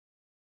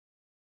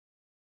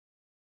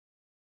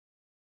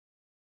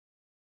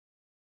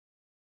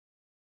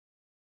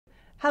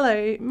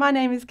Hello, my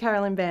name is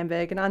Carolyn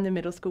Bamberg and I'm the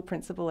middle school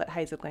principal at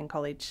Hazel Glen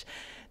College.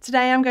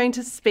 Today I'm going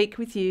to speak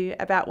with you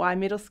about why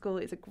middle school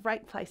is a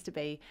great place to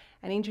be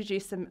and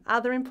introduce some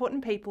other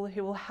important people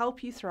who will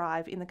help you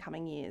thrive in the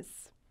coming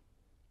years.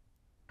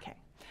 Okay,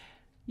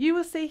 you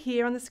will see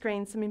here on the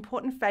screen some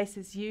important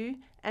faces you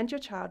and your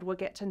child will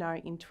get to know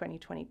in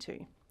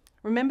 2022.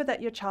 Remember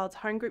that your child's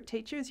home group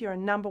teacher is your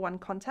number one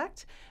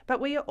contact,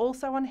 but we are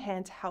also on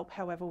hand to help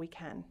however we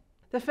can.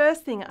 The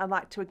first thing I'd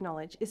like to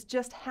acknowledge is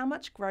just how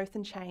much growth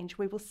and change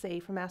we will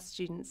see from our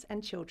students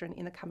and children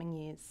in the coming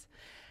years.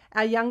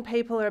 Our young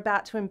people are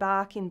about to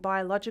embark in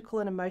biological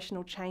and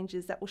emotional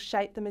changes that will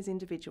shape them as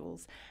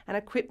individuals and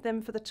equip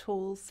them for the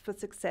tools for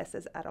success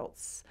as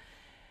adults.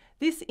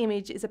 This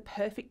image is a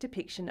perfect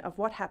depiction of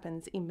what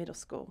happens in middle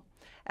school.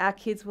 Our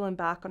kids will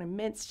embark on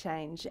immense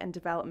change and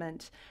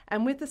development,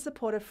 and with the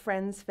support of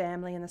friends,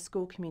 family and the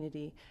school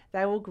community,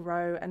 they will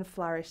grow and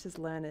flourish as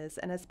learners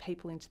and as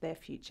people into their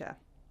future.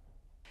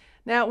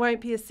 Now, it won't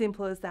be as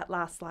simple as that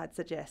last slide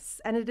suggests,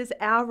 and it is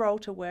our role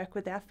to work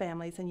with our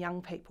families and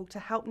young people to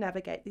help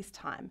navigate this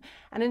time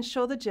and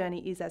ensure the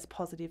journey is as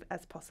positive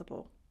as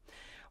possible.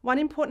 One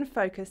important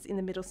focus in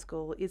the middle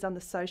school is on the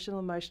social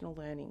and emotional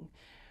learning.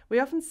 We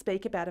often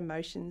speak about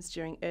emotions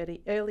during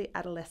early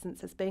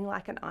adolescence as being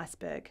like an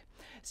iceberg.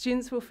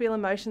 Students will feel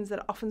emotions that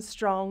are often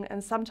strong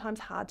and sometimes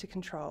hard to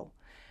control.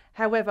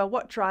 However,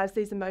 what drives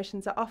these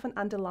emotions are often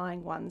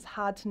underlying ones,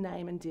 hard to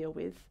name and deal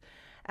with.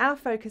 Our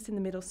focus in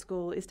the middle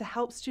school is to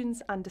help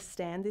students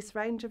understand this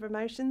range of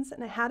emotions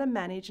and how to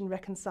manage and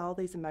reconcile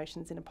these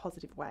emotions in a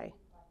positive way.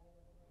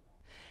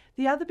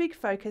 The other big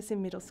focus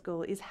in middle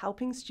school is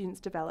helping students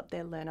develop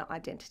their learner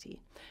identity.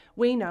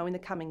 We know in the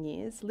coming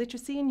years,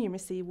 literacy and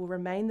numeracy will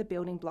remain the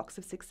building blocks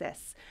of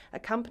success,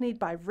 accompanied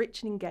by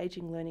rich and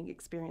engaging learning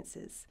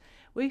experiences.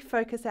 We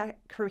focus our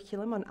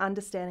curriculum on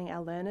understanding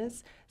our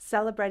learners,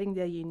 celebrating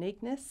their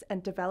uniqueness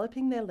and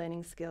developing their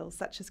learning skills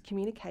such as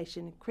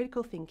communication,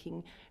 critical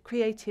thinking,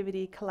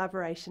 creativity,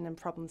 collaboration and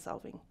problem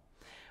solving.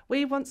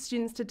 We want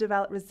students to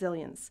develop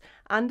resilience,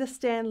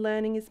 understand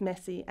learning is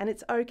messy and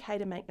it's okay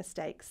to make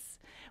mistakes.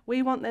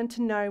 We want them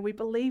to know we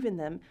believe in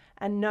them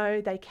and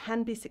know they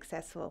can be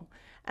successful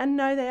and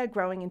know they are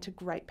growing into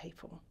great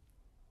people.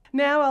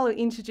 Now I'll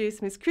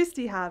introduce Ms.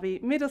 Christy Harvey,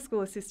 Middle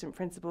School Assistant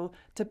Principal,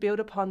 to build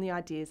upon the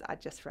ideas I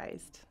just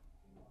raised.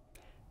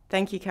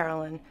 Thank you,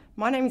 Carolyn.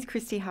 My name is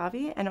Christy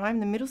Harvey and I'm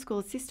the Middle School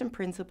Assistant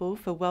Principal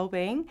for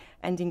Wellbeing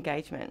and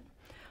Engagement.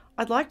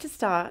 I'd like to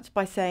start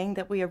by saying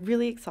that we are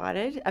really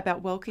excited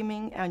about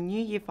welcoming our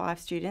new Year 5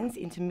 students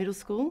into middle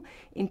school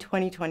in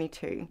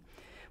 2022.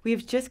 We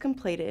have just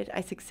completed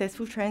a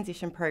successful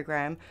transition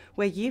program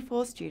where Year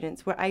 4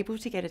 students were able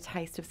to get a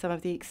taste of some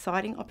of the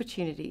exciting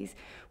opportunities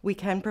we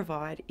can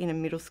provide in a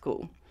middle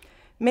school.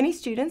 Many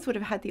students would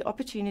have had the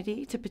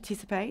opportunity to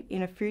participate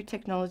in a food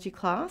technology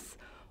class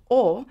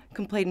or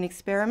complete an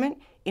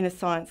experiment in a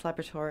science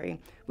laboratory,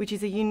 which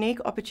is a unique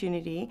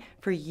opportunity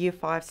for a Year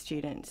 5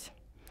 student.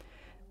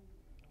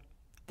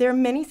 There are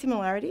many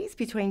similarities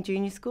between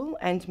junior school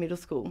and middle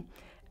school,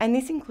 and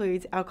this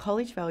includes our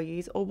college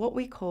values, or what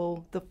we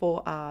call the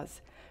 4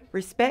 R's: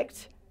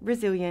 respect,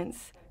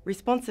 resilience,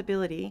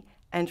 responsibility,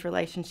 and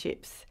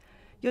relationships.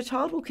 Your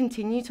child will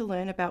continue to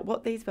learn about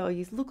what these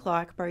values look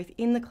like both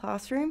in the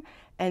classroom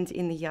and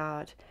in the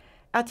yard.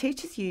 Our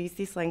teachers use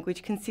this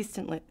language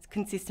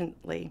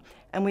consistently,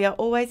 and we are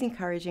always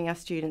encouraging our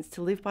students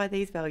to live by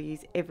these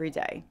values every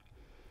day.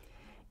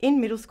 In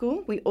middle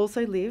school, we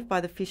also live by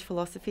the fish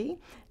philosophy,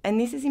 and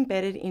this is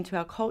embedded into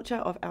our culture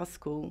of our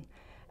school.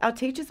 Our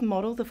teachers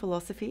model the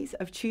philosophies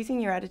of choosing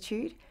your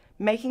attitude,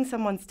 making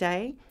someone's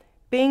day,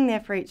 being there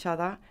for each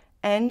other,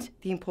 and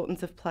the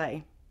importance of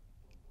play.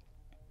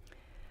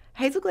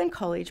 Hazel Glen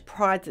College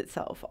prides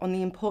itself on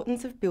the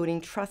importance of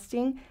building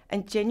trusting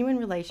and genuine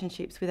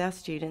relationships with our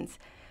students,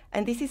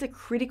 and this is a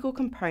critical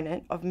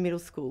component of middle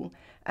school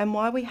and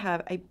why we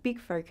have a big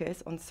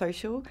focus on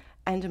social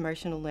and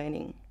emotional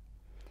learning.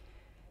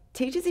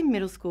 Teachers in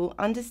middle school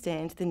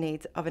understand the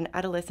needs of an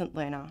adolescent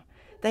learner.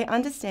 They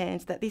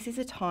understand that this is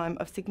a time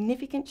of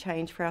significant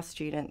change for our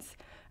students,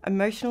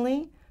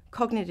 emotionally,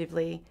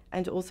 cognitively,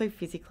 and also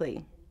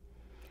physically.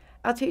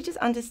 Our teachers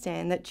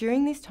understand that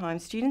during this time,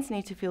 students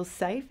need to feel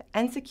safe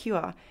and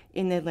secure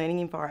in their learning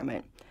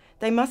environment.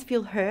 They must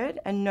feel heard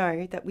and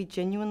know that we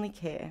genuinely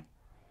care.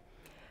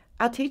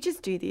 Our teachers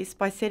do this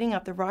by setting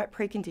up the right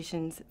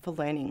preconditions for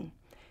learning.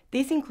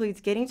 This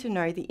includes getting to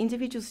know the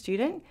individual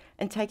student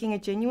and taking a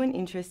genuine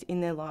interest in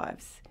their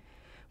lives.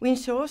 We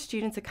ensure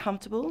students are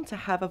comfortable to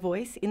have a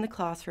voice in the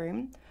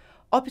classroom,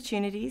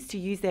 opportunities to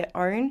use their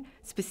own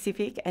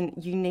specific and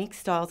unique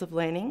styles of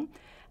learning,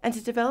 and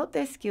to develop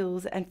their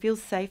skills and feel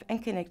safe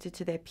and connected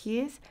to their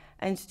peers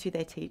and to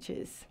their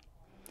teachers.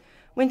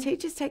 When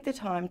teachers take the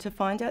time to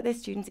find out their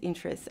students'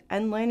 interests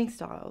and learning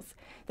styles,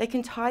 they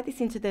can tie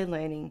this into their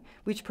learning,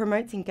 which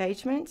promotes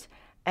engagement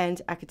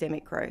and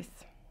academic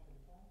growth.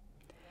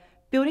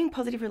 Building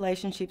positive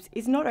relationships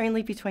is not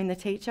only between the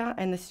teacher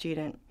and the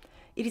student.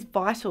 It is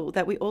vital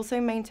that we also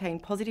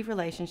maintain positive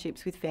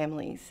relationships with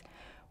families.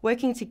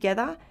 Working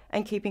together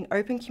and keeping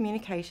open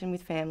communication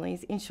with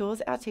families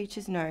ensures our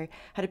teachers know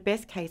how to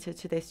best cater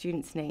to their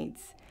students'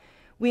 needs.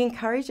 We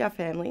encourage our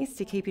families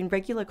to keep in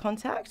regular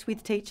contact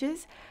with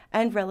teachers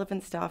and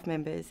relevant staff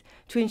members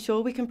to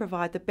ensure we can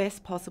provide the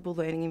best possible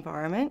learning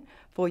environment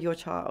for your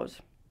child.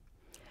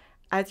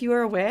 As you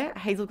are aware,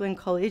 Hazel Glen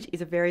College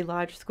is a very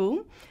large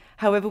school.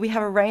 However, we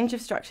have a range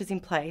of structures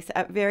in place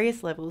at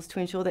various levels to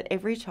ensure that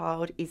every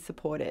child is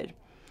supported.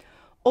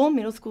 All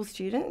middle school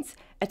students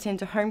attend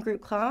a home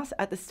group class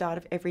at the start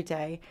of every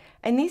day,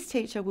 and this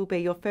teacher will be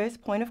your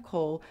first point of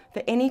call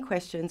for any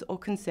questions or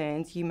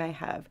concerns you may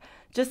have,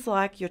 just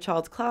like your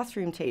child's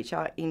classroom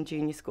teacher in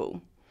junior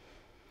school.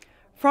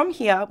 From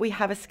here, we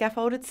have a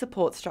scaffolded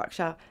support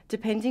structure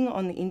depending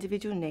on the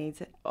individual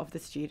needs of the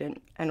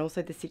student and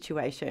also the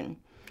situation.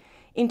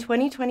 In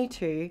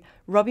 2022,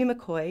 Robbie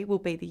McCoy will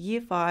be the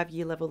Year 5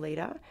 year level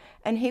leader,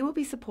 and he will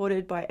be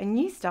supported by a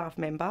new staff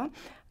member,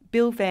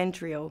 Bill Van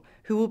Driel,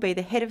 who will be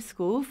the head of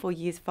school for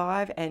Years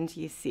 5 and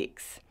Year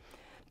 6.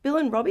 Bill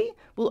and Robbie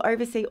will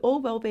oversee all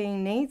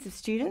wellbeing needs of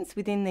students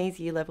within these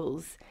year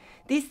levels.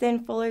 This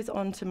then follows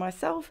on to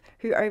myself,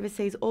 who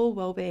oversees all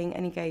wellbeing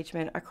and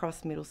engagement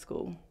across middle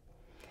school.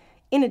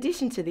 In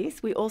addition to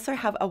this, we also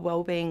have a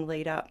wellbeing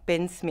leader,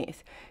 Ben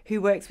Smith,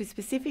 who works with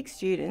specific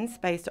students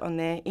based on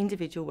their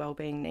individual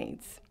wellbeing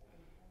needs.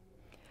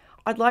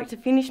 I'd like to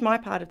finish my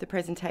part of the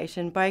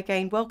presentation by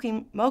again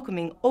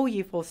welcoming all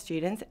Year 4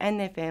 students and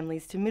their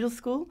families to middle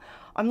school.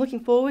 I'm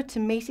looking forward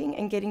to meeting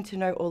and getting to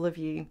know all of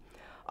you.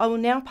 I will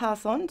now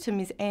pass on to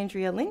Ms.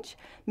 Andrea Lynch,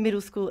 Middle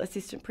School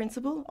Assistant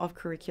Principal of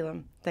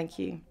Curriculum. Thank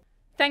you.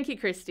 Thank you,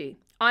 Christy.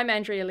 I'm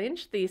Andrea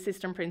Lynch, the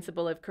Assistant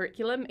Principal of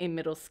Curriculum in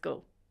middle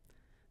school.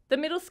 The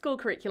middle school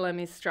curriculum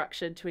is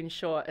structured to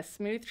ensure a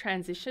smooth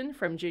transition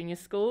from junior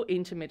school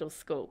into middle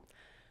school,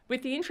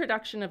 with the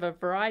introduction of a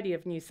variety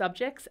of new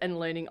subjects and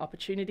learning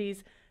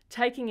opportunities,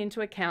 taking into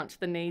account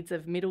the needs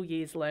of middle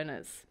years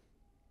learners.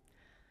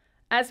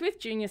 As with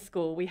junior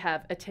school, we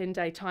have a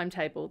 10-day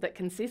timetable that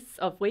consists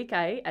of Week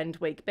A and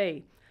Week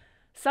B.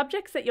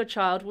 Subjects that your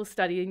child will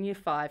study in Year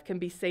 5 can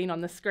be seen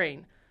on the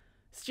screen.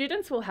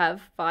 Students will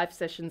have 5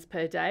 sessions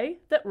per day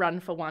that run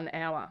for 1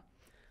 hour.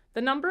 The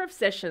number of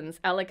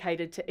sessions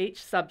allocated to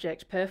each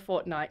subject per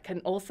fortnight can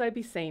also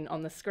be seen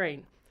on the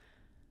screen.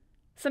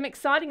 Some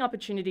exciting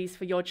opportunities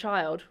for your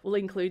child will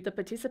include the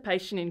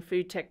participation in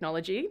food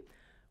technology,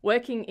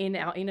 working in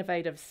our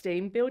innovative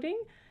STEAM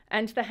building,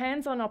 and the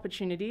hands-on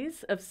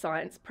opportunities of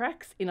science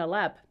pracs in a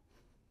lab.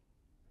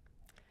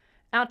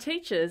 Our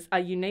teachers are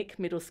unique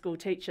middle school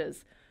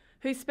teachers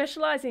who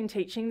specialise in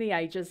teaching the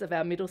ages of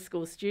our middle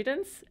school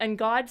students and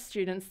guide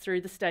students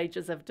through the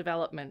stages of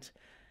development.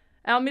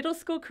 Our middle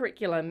school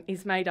curriculum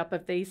is made up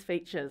of these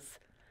features: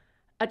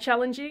 a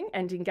challenging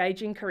and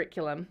engaging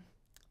curriculum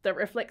that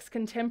reflects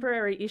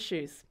contemporary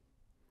issues,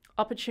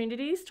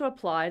 opportunities to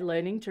apply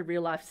learning to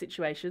real-life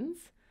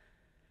situations,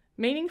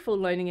 meaningful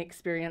learning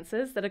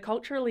experiences that are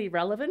culturally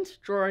relevant,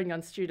 drawing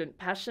on student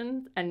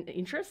passion and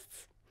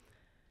interests,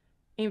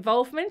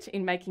 involvement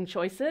in making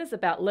choices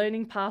about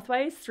learning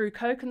pathways through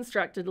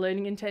co-constructed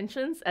learning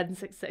intentions and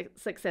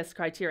success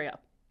criteria,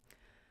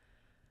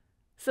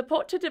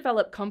 support to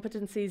develop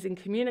competencies in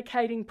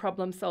communicating,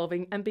 problem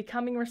solving and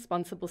becoming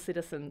responsible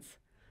citizens,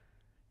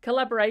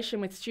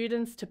 collaboration with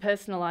students to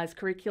personalise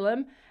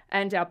curriculum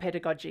and our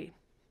pedagogy.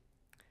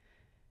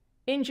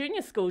 In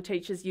junior school,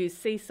 teachers use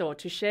Seesaw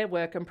to share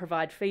work and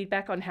provide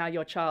feedback on how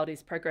your child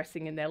is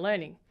progressing in their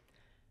learning.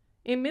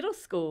 In middle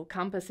school,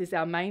 Compass is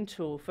our main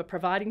tool for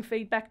providing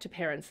feedback to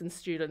parents and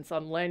students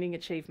on learning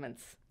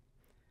achievements.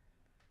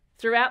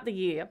 Throughout the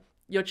year,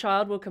 your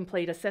child will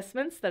complete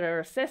assessments that are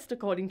assessed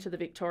according to the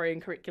Victorian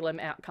curriculum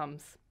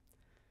outcomes.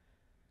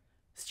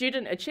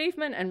 Student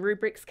achievement and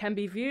rubrics can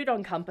be viewed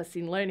on Compass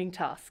in learning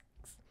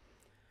tasks.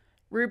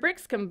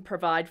 Rubrics can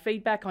provide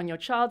feedback on your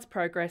child's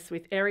progress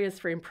with areas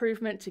for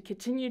improvement to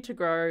continue to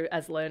grow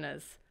as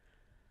learners.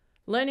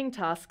 Learning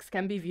tasks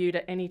can be viewed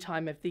at any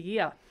time of the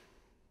year.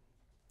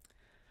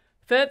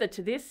 Further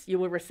to this, you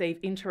will receive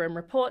interim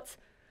reports,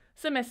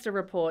 semester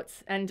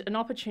reports, and an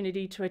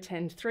opportunity to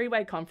attend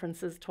 3-way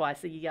conferences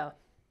twice a year.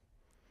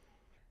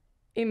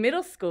 In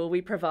middle school, we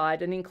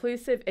provide an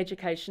inclusive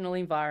educational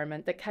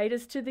environment that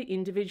caters to the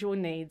individual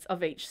needs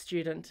of each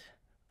student.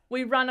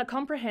 We run a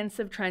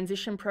comprehensive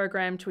transition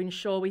program to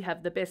ensure we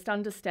have the best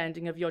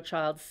understanding of your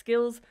child's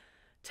skills,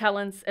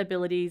 talents,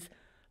 abilities,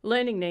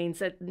 learning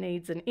needs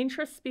and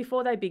interests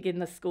before they begin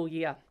the school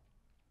year.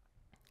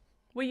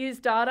 We use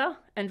data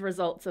and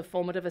results of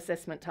formative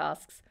assessment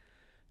tasks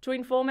to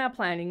inform our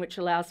planning, which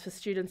allows for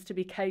students to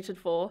be catered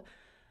for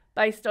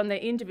based on their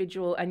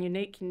individual and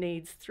unique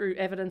needs through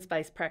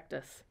evidence-based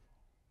practice.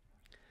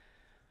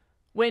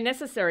 Where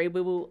necessary, we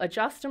will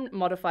adjust and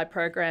modify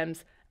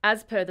programs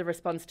as per the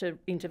response to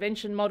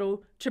intervention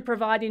model to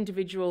provide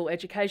individual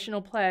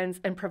educational plans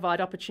and provide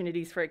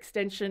opportunities for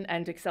extension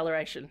and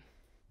acceleration.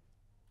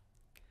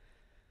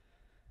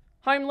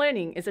 Home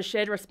learning is a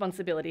shared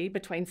responsibility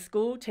between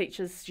school,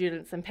 teachers,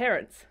 students and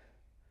parents.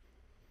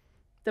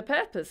 The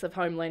purpose of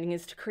home learning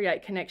is to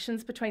create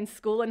connections between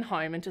school and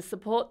home and to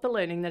support the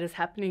learning that is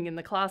happening in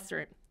the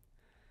classroom.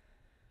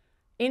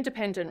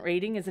 Independent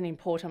reading is an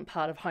important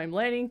part of home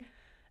learning,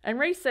 and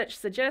research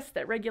suggests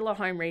that regular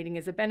home reading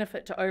is a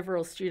benefit to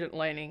overall student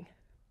learning.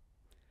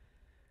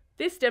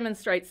 This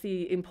demonstrates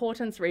the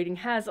importance reading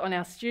has on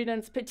our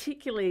students,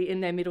 particularly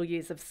in their middle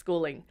years of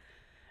schooling,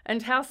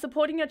 and how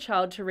supporting a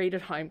child to read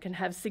at home can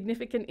have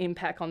significant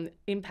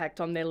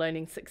impact on their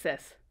learning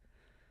success.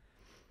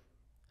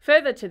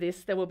 Further to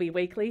this, there will be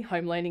weekly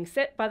home learning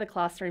set by the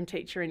classroom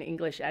teacher in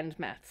English and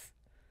maths.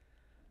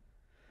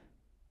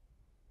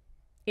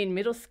 In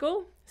middle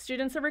school,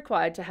 students are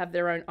required to have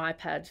their own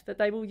iPad that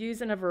they will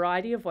use in a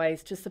variety of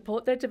ways to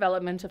support their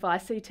development of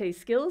ICT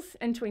skills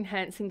and to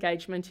enhance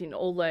engagement in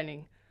all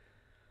learning.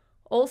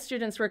 All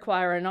students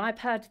require an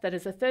iPad that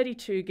is a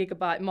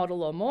 32GB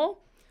model or more.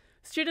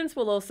 Students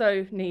will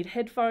also need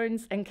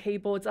headphones, and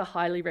keyboards are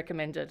highly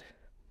recommended.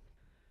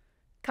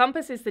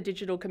 Compass is the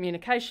digital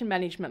communication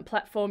management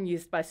platform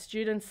used by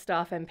students,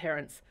 staff and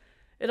parents.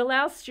 It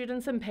allows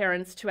students and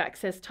parents to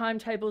access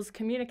timetables,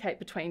 communicate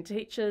between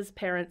teachers,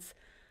 parents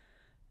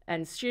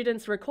and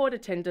students, record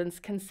attendance,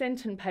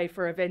 consent and pay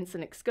for events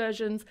and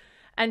excursions,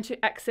 and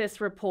to access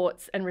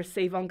reports and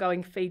receive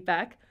ongoing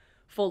feedback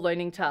for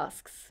learning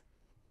tasks.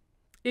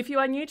 If you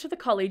are new to the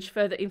college,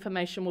 further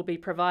information will be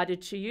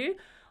provided to you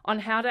on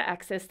how to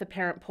access the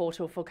parent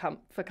portal for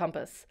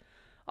Compass.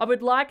 I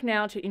would like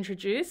now to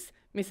introduce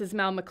Mrs.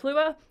 Mel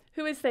McClure,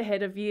 who is the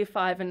head of Year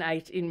 5 and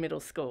 8 in middle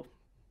school.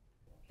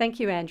 Thank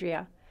you,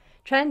 Andrea.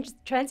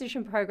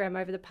 Transition program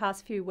over the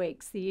past few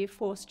weeks, the Year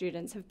 4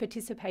 students have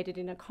participated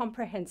in a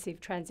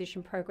comprehensive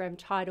transition program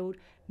titled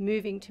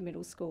Moving to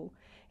Middle School.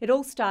 It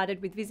all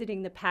started with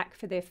visiting the PAC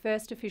for their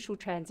first official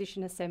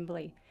transition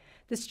assembly.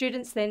 The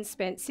students then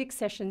spent 6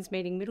 sessions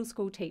meeting middle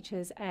school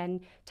teachers and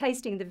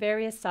tasting the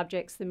various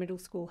subjects the middle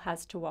school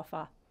has to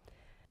offer.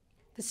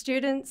 The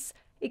students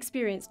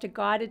experienced a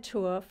guided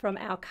tour from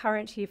our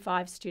current Year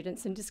 5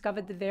 students and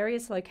discovered the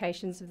various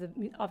locations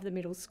of the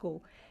middle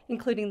school,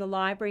 including the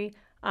library,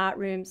 art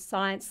rooms,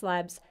 science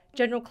labs,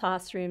 general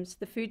classrooms,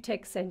 the food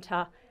tech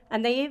centre,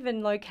 and they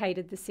even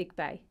located the sick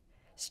bay.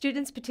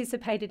 Students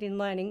participated in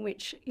learning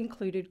which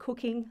included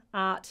cooking,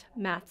 art,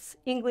 maths,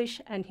 English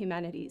and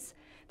humanities.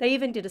 They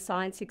even did a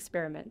science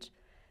experiment.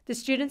 The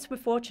students were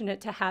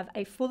fortunate to have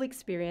a full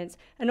experience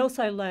and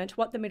also learnt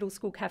what the middle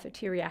school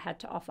cafeteria had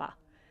to offer.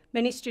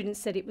 Many students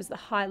said it was the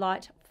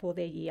highlight for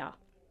their year.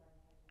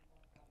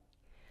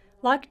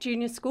 Like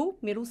junior school,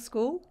 middle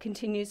school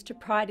continues to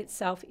pride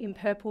itself in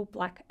purple,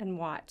 black and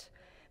white.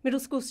 Middle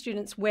school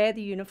students wear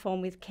the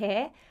uniform with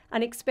care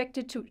and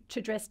expected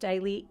to dress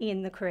daily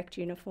in the correct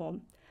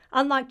uniform.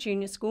 Unlike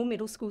junior school,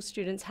 middle school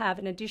students have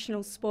an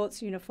additional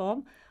sports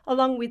uniform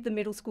along with the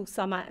middle school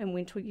summer and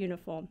winter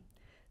uniform.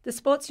 The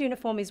sports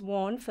uniform is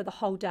worn for the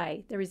whole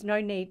day. There is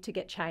no need to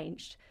get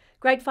changed.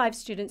 Grade 5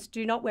 students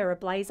do not wear a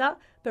blazer,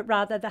 but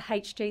rather the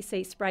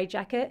HGC spray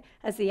jacket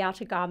as the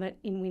outer garment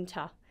in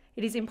winter.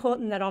 It is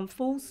important that on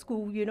full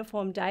school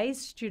uniform days,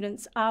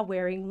 students are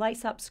wearing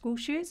lace-up school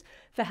shoes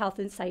for health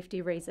and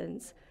safety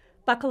reasons.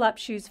 Buckle-up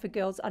shoes for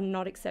girls are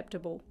not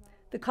acceptable.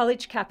 The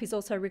college cap is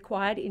also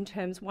required in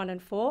terms 1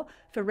 and 4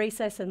 for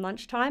recess and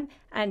lunchtime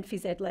and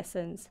phys ed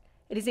lessons.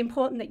 It is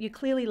important that you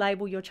clearly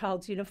label your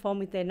child's uniform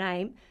with their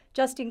name,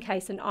 just in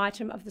case an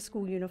item of the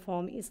school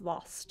uniform is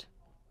lost.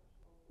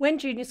 When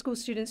junior school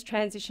students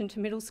transition to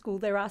middle school,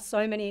 there are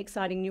so many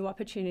exciting new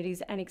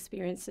opportunities and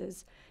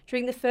experiences.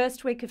 During the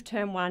first week of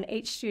term 1,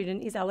 each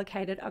student is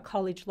allocated a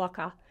college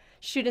locker.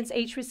 Students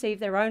each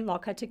receive their own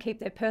locker to keep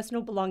their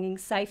personal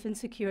belongings safe and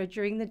secure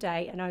during the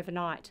day and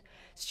overnight.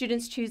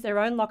 Students choose their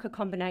own locker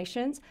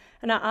combinations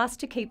and are asked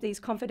to keep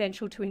these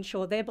confidential to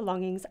ensure their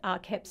belongings are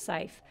kept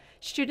safe.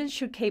 Students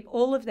should keep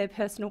all of their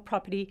personal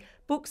property,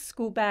 books,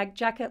 school bag,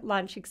 jacket,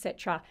 lunch,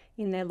 etc.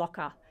 in their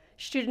locker.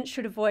 Students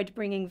should avoid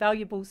bringing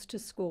valuables to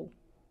school.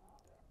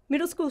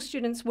 Middle school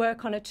students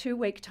work on a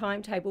 2-week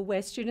timetable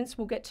where students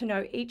will get to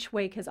know each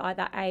week as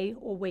either A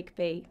or week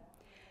B.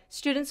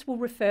 Students will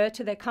refer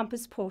to their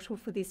Compass portal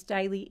for this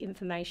daily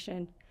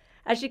information.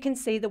 As you can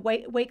see, the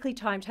weekly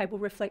timetable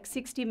reflects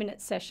 60-minute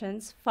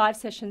sessions, 5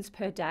 sessions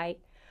per day.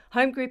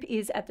 Home group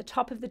is at the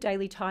top of the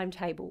daily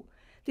timetable.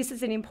 This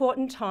is an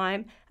important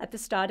time at the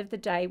start of the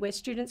day where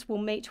students will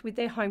meet with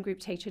their home group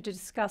teacher to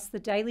discuss the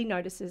daily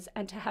notices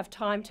and to have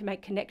time to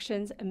make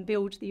connections and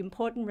build the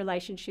important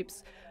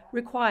relationships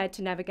required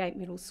to navigate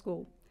middle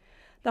school.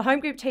 The home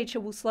group teacher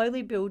will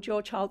slowly build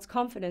your child's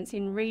confidence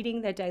in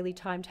reading their daily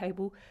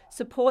timetable,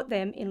 support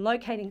them in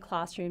locating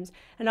classrooms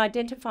and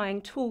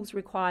identifying tools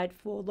required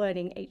for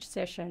learning each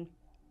session.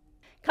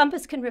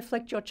 Compass can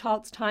reflect your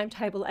child's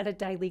timetable at a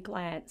daily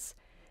glance.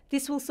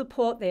 This will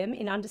support them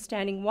in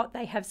understanding what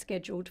they have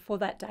scheduled for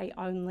that day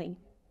only.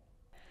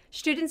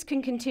 Students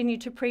can continue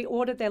to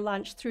pre-order their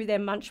lunch through their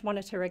Munch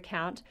Monitor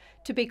account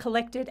to be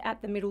collected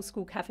at the middle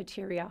school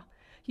cafeteria.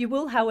 You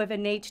will, however,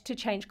 need to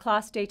change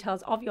class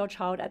details of your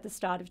child at the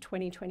start of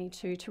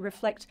 2022 to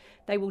reflect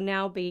they will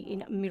now be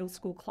in a middle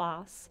school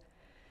class.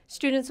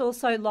 Students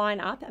also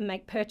line up and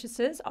make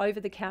purchases over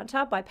the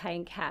counter by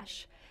paying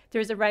cash.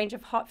 There is a range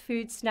of hot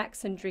food,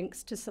 snacks and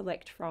drinks to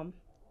select from.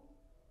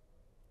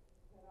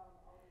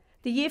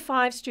 The Year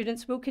 5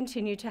 students will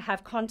continue to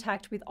have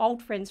contact with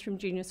old friends from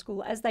junior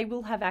school, as they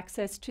will have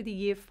access to the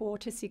Year 4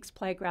 to 6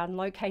 playground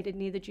located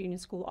near the junior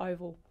school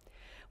oval.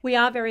 We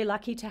are very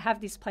lucky to have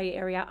this play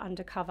area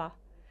under cover.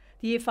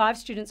 The Year 5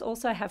 students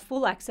also have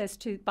full access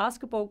to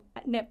basketball,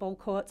 netball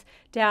courts,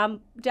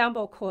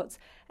 downball courts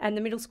and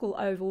the middle school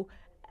oval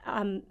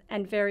and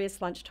various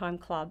lunchtime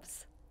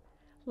clubs.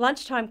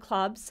 Lunchtime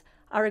clubs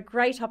are a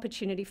great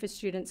opportunity for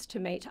students to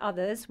meet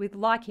others with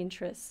like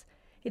interests.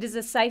 It is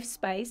a safe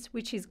space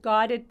which is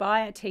guided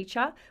by a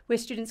teacher, where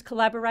students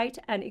collaborate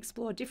and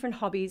explore different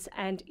hobbies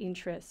and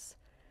interests.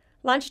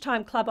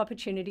 Lunchtime club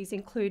opportunities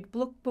include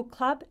book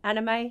club,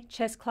 anime,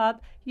 chess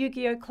club,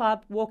 Yu-Gi-Oh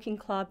club, walking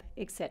club,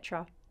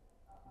 etc.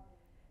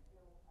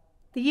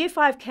 The Year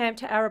 5 camp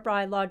to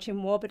Arrabri Lodge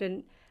in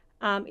Warburton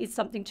is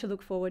something to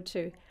look forward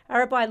to.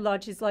 Arrabri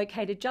Lodge is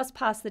located just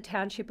past the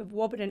township of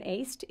Warburton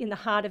East in the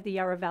heart of the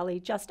Yarra Valley,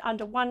 just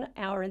under 1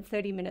 hour and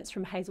 30 minutes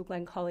from Hazel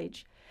Glen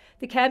College.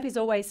 The camp is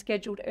always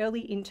scheduled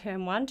early in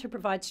Term 1 to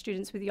provide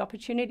students with the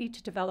opportunity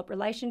to develop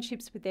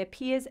relationships with their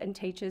peers and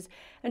teachers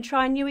and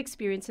try new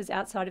experiences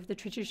outside of the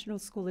traditional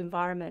school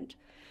environment.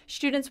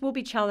 Students will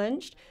be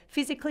challenged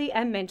physically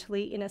and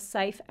mentally in a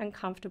safe and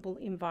comfortable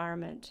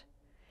environment.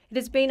 It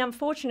has been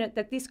unfortunate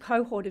that this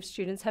cohort of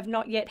students have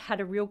not yet had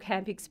a real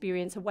camp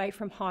experience away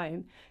from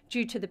home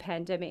due to the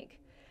pandemic.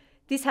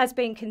 This has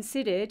been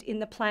considered in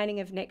the planning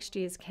of next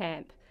year's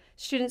camp.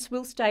 Students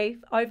will stay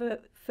over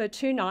for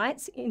 2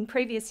 nights. In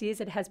previous years,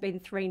 it has been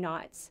 3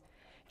 nights.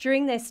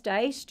 During their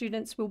stay,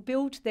 students will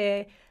build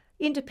their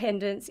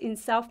independence in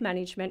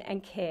self-management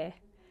and care.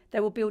 They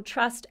will build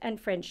trust and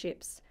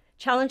friendships,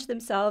 challenge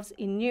themselves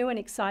in new and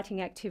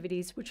exciting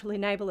activities which will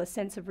enable a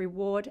sense of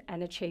reward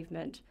and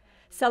achievement,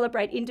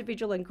 celebrate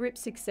individual and group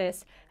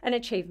success and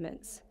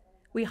achievements.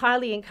 We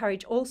highly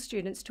encourage all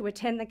students to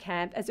attend the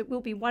camp, as it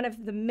will be one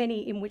of the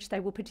many in which they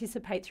will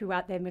participate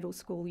throughout their middle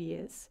school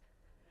years.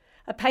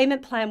 A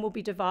payment plan will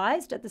be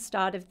devised at the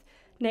start of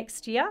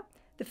next year.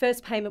 The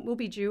first payment will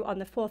be due on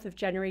the 4th of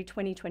January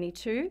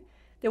 2022.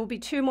 There will be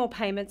 2 more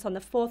payments on the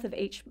 4th of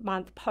each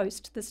month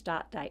post the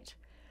start date.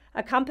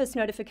 A compass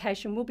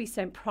notification will be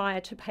sent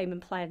prior to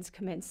payment plans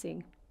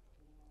commencing.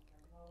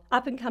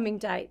 Up and coming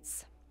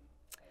dates.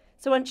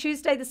 So on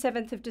Tuesday the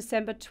 7th of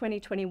December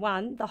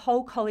 2021, the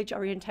whole college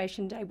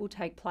orientation day will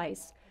take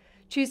place.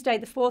 Tuesday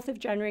the 4th of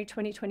January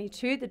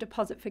 2022, the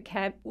deposit for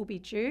camp will be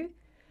due.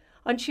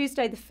 On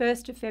Tuesday the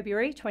 1st of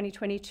February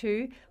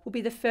 2022 will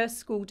be the first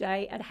school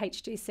day at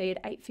HGC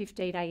at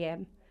 8:15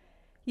 a.m.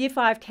 Year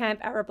 5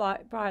 Camp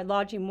Arrabri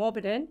Lodge in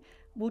Warburton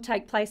will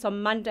take place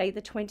on Monday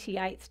the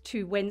 28th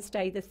to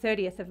Wednesday the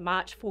 30th of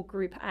March for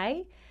Group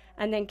A,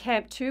 and then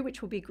Camp 2,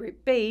 which will be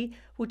Group B,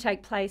 will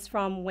take place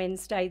from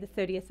Wednesday the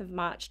 30th of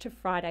March to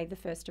Friday the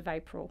 1st of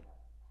April.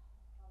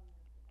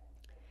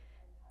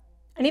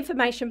 An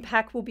information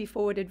pack will be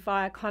forwarded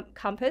via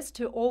Compass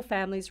to all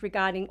families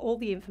regarding all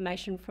the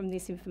information from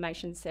this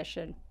information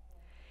session.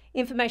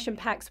 Information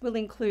packs will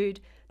include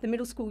the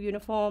middle school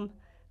uniform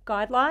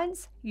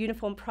guidelines,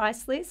 uniform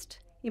price list,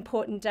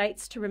 important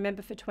dates to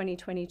remember for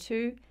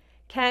 2022,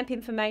 camp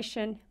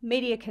information,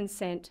 media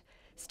consent,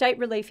 state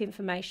relief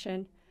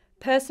information,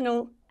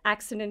 personal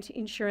accident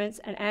insurance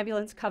and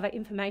ambulance cover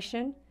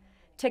information,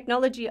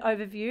 technology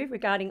overview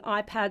regarding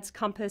iPads,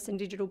 Compass and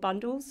digital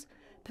bundles.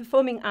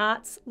 Performing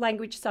arts,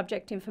 language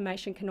subject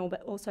information can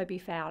also be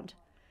found.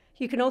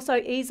 You can also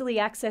easily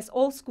access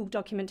all school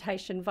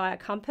documentation via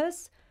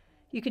Compass.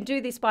 You can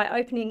do this by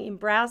opening in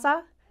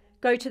browser,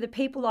 go to the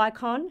people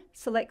icon,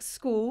 select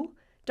school,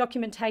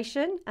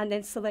 documentation, and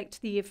then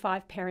select the Year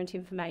 5 parent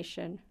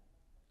information.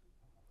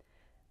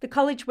 The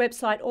college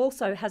website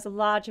also has a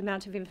large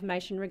amount of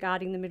information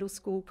regarding the middle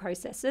school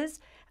processes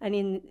and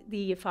in the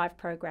Year 5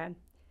 program.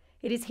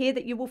 It is here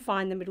that you will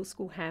find the middle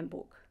school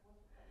handbook.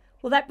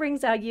 Well, that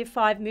brings our Year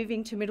 5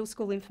 moving to middle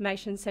school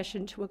information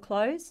session to a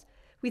close.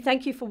 We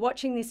thank you for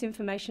watching this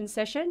information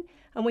session,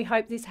 and we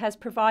hope this has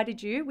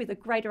provided you with a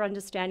greater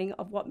understanding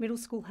of what middle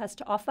school has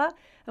to offer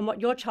and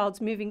what your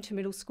child's moving to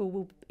middle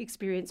school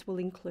experience will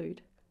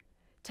include.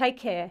 Take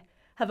care,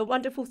 have a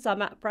wonderful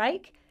summer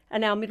break,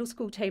 and our middle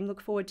school team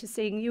look forward to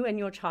seeing you and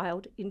your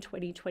child in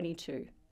 2022.